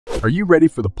Are you ready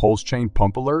for the Pulsechain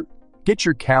pump alert? Get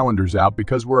your calendars out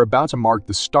because we're about to mark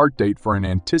the start date for an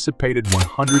anticipated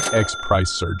 100x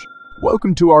price surge.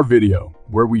 Welcome to our video,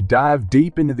 where we dive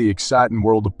deep into the exciting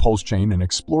world of Pulsechain and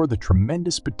explore the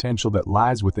tremendous potential that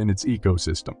lies within its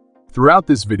ecosystem. Throughout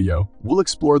this video, we'll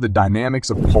explore the dynamics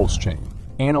of Pulsechain,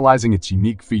 analyzing its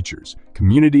unique features,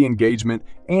 community engagement,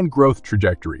 and growth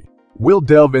trajectory. We'll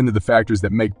delve into the factors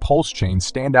that make Pulsechain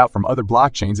stand out from other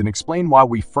blockchains and explain why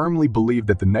we firmly believe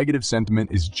that the negative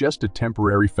sentiment is just a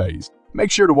temporary phase.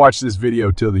 Make sure to watch this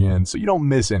video till the end so you don't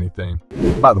miss anything.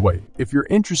 By the way, if you're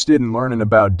interested in learning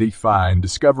about DeFi and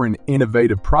discovering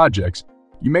innovative projects,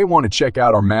 you may want to check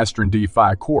out our Mastering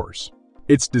DeFi course.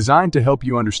 It's designed to help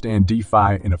you understand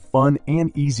DeFi in a fun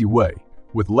and easy way,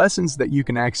 with lessons that you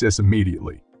can access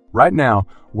immediately. Right now,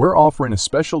 we're offering a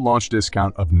special launch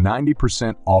discount of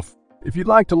 90% off. If you'd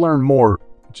like to learn more,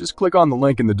 just click on the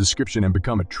link in the description and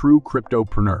become a true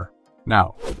cryptopreneur.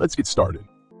 Now, let's get started.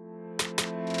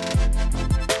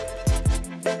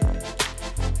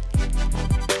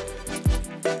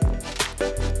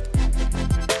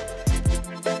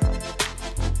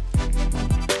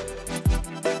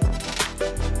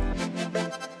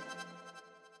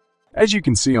 As you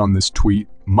can see on this tweet,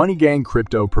 MoneyGang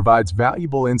Crypto provides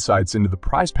valuable insights into the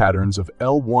price patterns of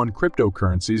L1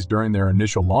 cryptocurrencies during their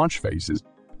initial launch phases.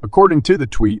 According to the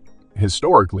tweet,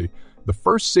 historically, the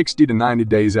first 60 to 90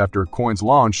 days after a coin's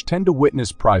launch tend to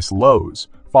witness price lows,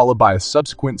 followed by a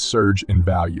subsequent surge in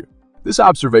value. This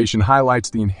observation highlights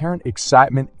the inherent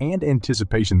excitement and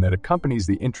anticipation that accompanies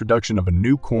the introduction of a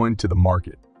new coin to the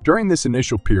market. During this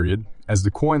initial period, as the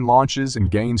coin launches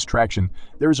and gains traction,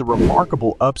 there is a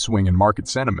remarkable upswing in market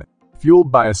sentiment,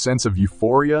 fueled by a sense of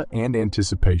euphoria and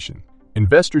anticipation.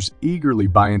 Investors eagerly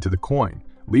buy into the coin,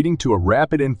 leading to a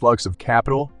rapid influx of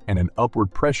capital and an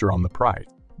upward pressure on the price.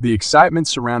 The excitement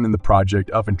surrounding the project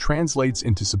often translates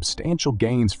into substantial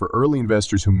gains for early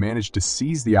investors who manage to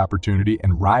seize the opportunity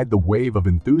and ride the wave of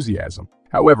enthusiasm.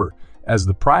 However, as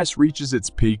the price reaches its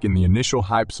peak and the initial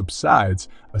hype subsides,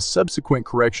 a subsequent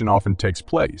correction often takes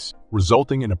place,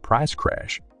 resulting in a price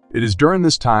crash. It is during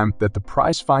this time that the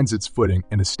price finds its footing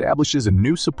and establishes a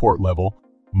new support level,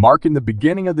 marking the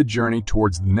beginning of the journey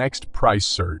towards the next price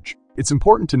surge. It's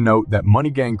important to note that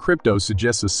MoneyGang Crypto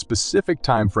suggests a specific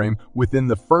time frame within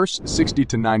the first 60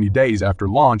 to 90 days after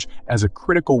launch as a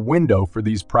critical window for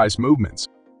these price movements.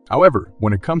 However,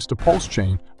 when it comes to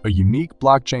Pulsechain, a unique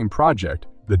blockchain project,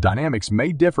 the dynamics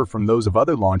may differ from those of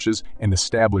other launches and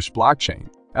established blockchain.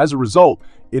 As a result,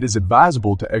 it is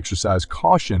advisable to exercise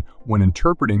caution when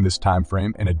interpreting this time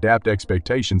frame and adapt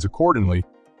expectations accordingly.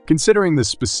 Considering the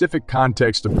specific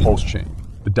context of Pulsechain,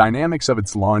 the dynamics of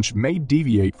its launch may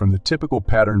deviate from the typical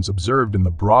patterns observed in the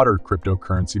broader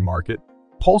cryptocurrency market.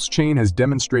 Pulsechain has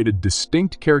demonstrated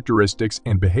distinct characteristics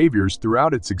and behaviors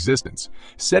throughout its existence,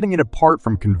 setting it apart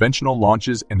from conventional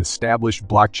launches and established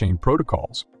blockchain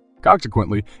protocols.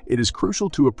 Consequently, it is crucial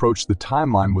to approach the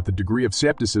timeline with a degree of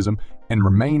skepticism and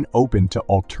remain open to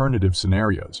alternative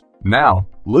scenarios. Now,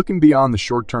 looking beyond the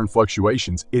short-term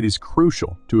fluctuations, it is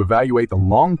crucial to evaluate the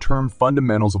long-term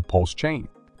fundamentals of Pulsechain.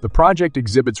 The project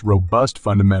exhibits robust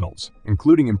fundamentals,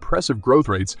 including impressive growth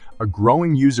rates, a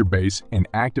growing user base, and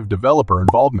active developer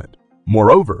involvement.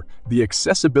 Moreover, the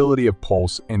accessibility of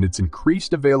Pulse and its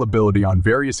increased availability on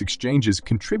various exchanges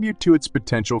contribute to its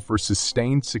potential for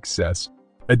sustained success.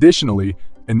 Additionally,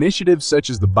 initiatives such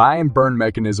as the buy and burn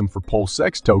mechanism for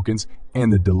Pulsex tokens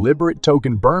and the deliberate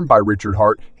token burn by Richard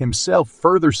Hart himself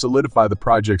further solidify the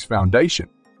project's foundation.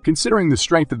 Considering the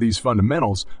strength of these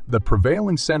fundamentals, the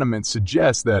prevailing sentiment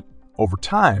suggests that, over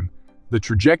time, the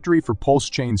trajectory for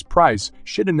Pulsechain's price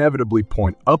should inevitably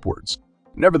point upwards.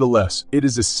 Nevertheless, it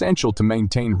is essential to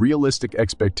maintain realistic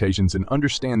expectations and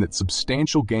understand that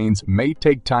substantial gains may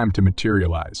take time to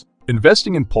materialize.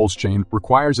 Investing in Pulsechain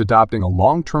requires adopting a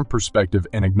long-term perspective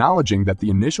and acknowledging that the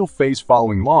initial phase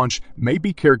following launch may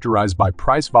be characterized by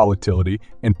price volatility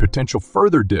and potential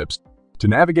further dips. To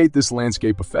navigate this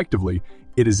landscape effectively,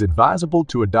 it is advisable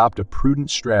to adopt a prudent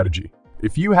strategy.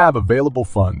 If you have available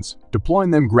funds,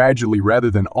 deploying them gradually rather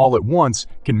than all at once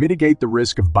can mitigate the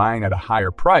risk of buying at a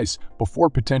higher price before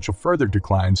potential further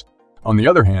declines. On the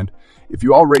other hand, if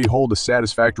you already hold a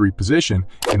satisfactory position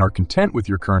and are content with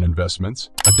your current investments,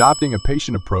 adopting a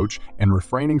patient approach and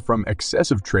refraining from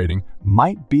excessive trading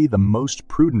might be the most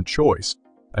prudent choice.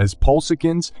 As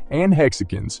Pulsechans and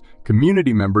Hexicans,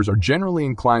 community members are generally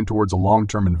inclined towards a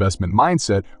long-term investment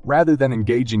mindset rather than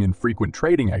engaging in frequent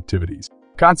trading activities.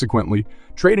 Consequently,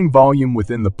 trading volume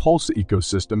within the Pulse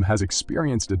ecosystem has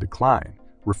experienced a decline,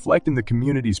 reflecting the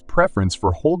community's preference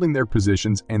for holding their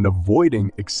positions and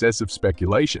avoiding excessive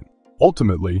speculation.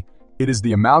 Ultimately, It is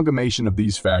the amalgamation of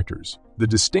these factors, the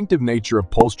distinctive nature of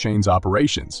Pulsechain's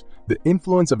operations, the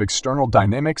influence of external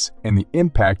dynamics, and the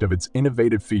impact of its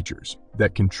innovative features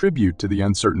that contribute to the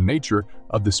uncertain nature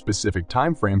of the specific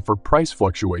timeframe for price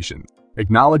fluctuation.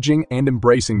 Acknowledging and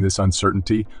embracing this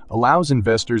uncertainty allows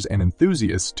investors and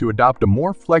enthusiasts to adopt a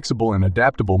more flexible and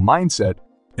adaptable mindset,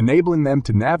 enabling them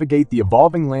to navigate the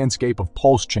evolving landscape of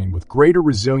Pulsechain with greater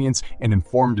resilience and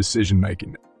informed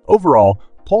decision-making. Overall,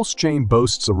 Pulsechain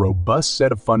boasts a robust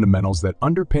set of fundamentals that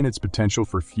underpin its potential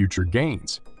for future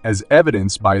gains, as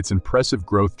evidenced by its impressive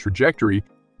growth trajectory,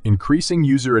 increasing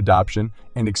user adoption,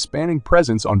 and expanding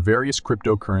presence on various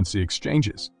cryptocurrency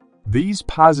exchanges. These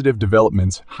positive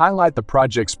developments highlight the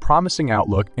project's promising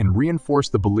outlook and reinforce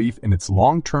the belief in its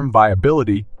long-term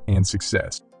viability and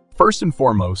success. First and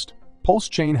foremost,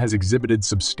 Pulsechain has exhibited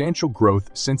substantial growth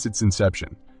since its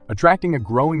inception, attracting a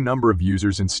growing number of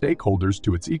users and stakeholders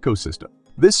to its ecosystem.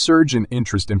 This surge in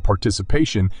interest and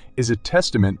participation is a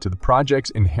testament to the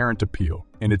project's inherent appeal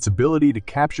and its ability to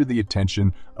capture the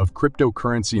attention of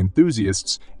cryptocurrency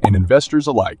enthusiasts and investors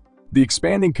alike. The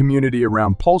expanding community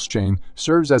around Pulsechain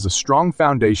serves as a strong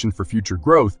foundation for future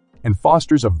growth and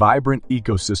fosters a vibrant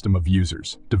ecosystem of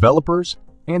users, developers,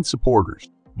 and supporters.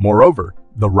 Moreover,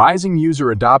 the rising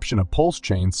user adoption of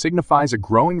Pulsechain signifies a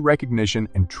growing recognition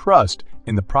and trust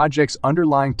in the project's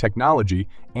underlying technology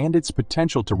and its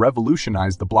potential to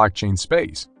revolutionize the blockchain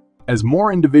space. As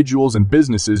more individuals and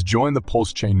businesses join the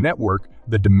Pulsechain network,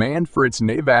 the demand for its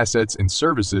native assets and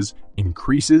services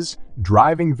increases,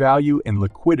 driving value and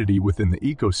liquidity within the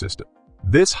ecosystem.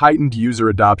 This heightened user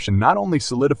adoption not only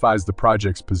solidifies the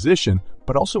project's position,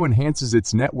 but also enhances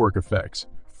its network effects,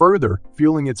 further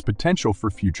fueling its potential for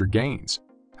future gains.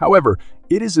 However,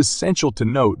 it is essential to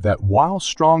note that while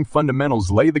strong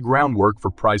fundamentals lay the groundwork for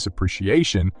price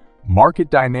appreciation, market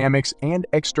dynamics and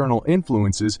external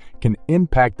influences can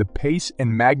impact the pace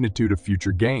and magnitude of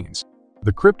future gains.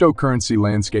 The cryptocurrency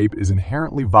landscape is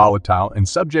inherently volatile and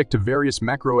subject to various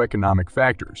macroeconomic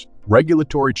factors,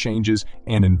 regulatory changes,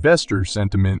 and investor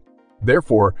sentiment.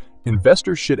 Therefore,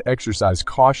 investors should exercise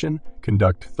caution,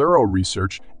 conduct thorough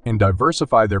research, and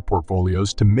diversify their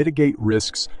portfolios to mitigate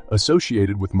risks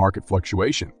associated with market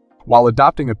fluctuation. While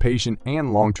adopting a patient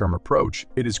and long-term approach,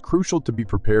 it is crucial to be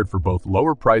prepared for both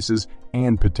lower prices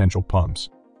and potential pumps.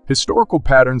 Historical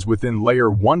patterns within Layer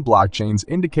 1 blockchains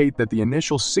indicate that the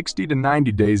initial 60 to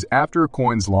 90 days after a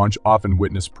coin's launch often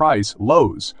witness price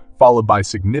lows, followed by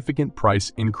significant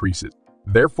price increases.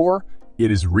 Therefore, it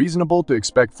is reasonable to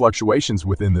expect fluctuations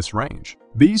within this range.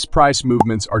 These price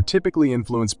movements are typically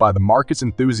influenced by the market's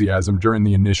enthusiasm during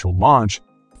the initial launch,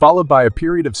 followed by a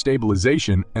period of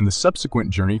stabilization and the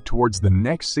subsequent journey towards the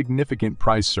next significant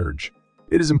price surge.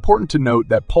 It is important to note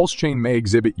that Pulsechain may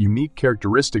exhibit unique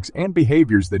characteristics and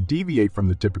behaviors that deviate from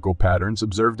the typical patterns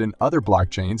observed in other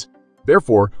blockchains.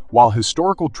 Therefore, while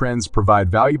historical trends provide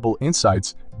valuable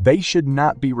insights, they should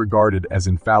not be regarded as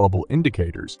infallible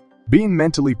indicators. Being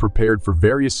mentally prepared for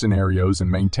various scenarios and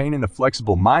maintaining a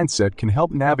flexible mindset can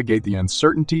help navigate the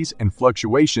uncertainties and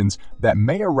fluctuations that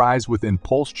may arise within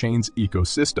Pulsechain's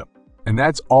ecosystem. And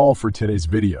that's all for today's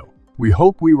video. We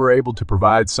hope we were able to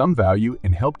provide some value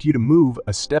and helped you to move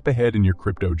a step ahead in your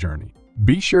crypto journey.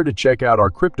 Be sure to check out our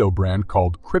crypto brand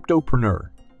called CRYPTOPRNR.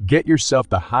 Get yourself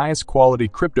the highest quality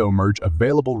crypto merch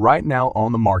available right now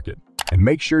on the market. And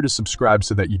make sure to subscribe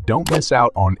so that you don't miss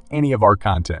out on any of our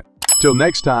content. Till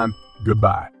next time,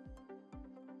 goodbye.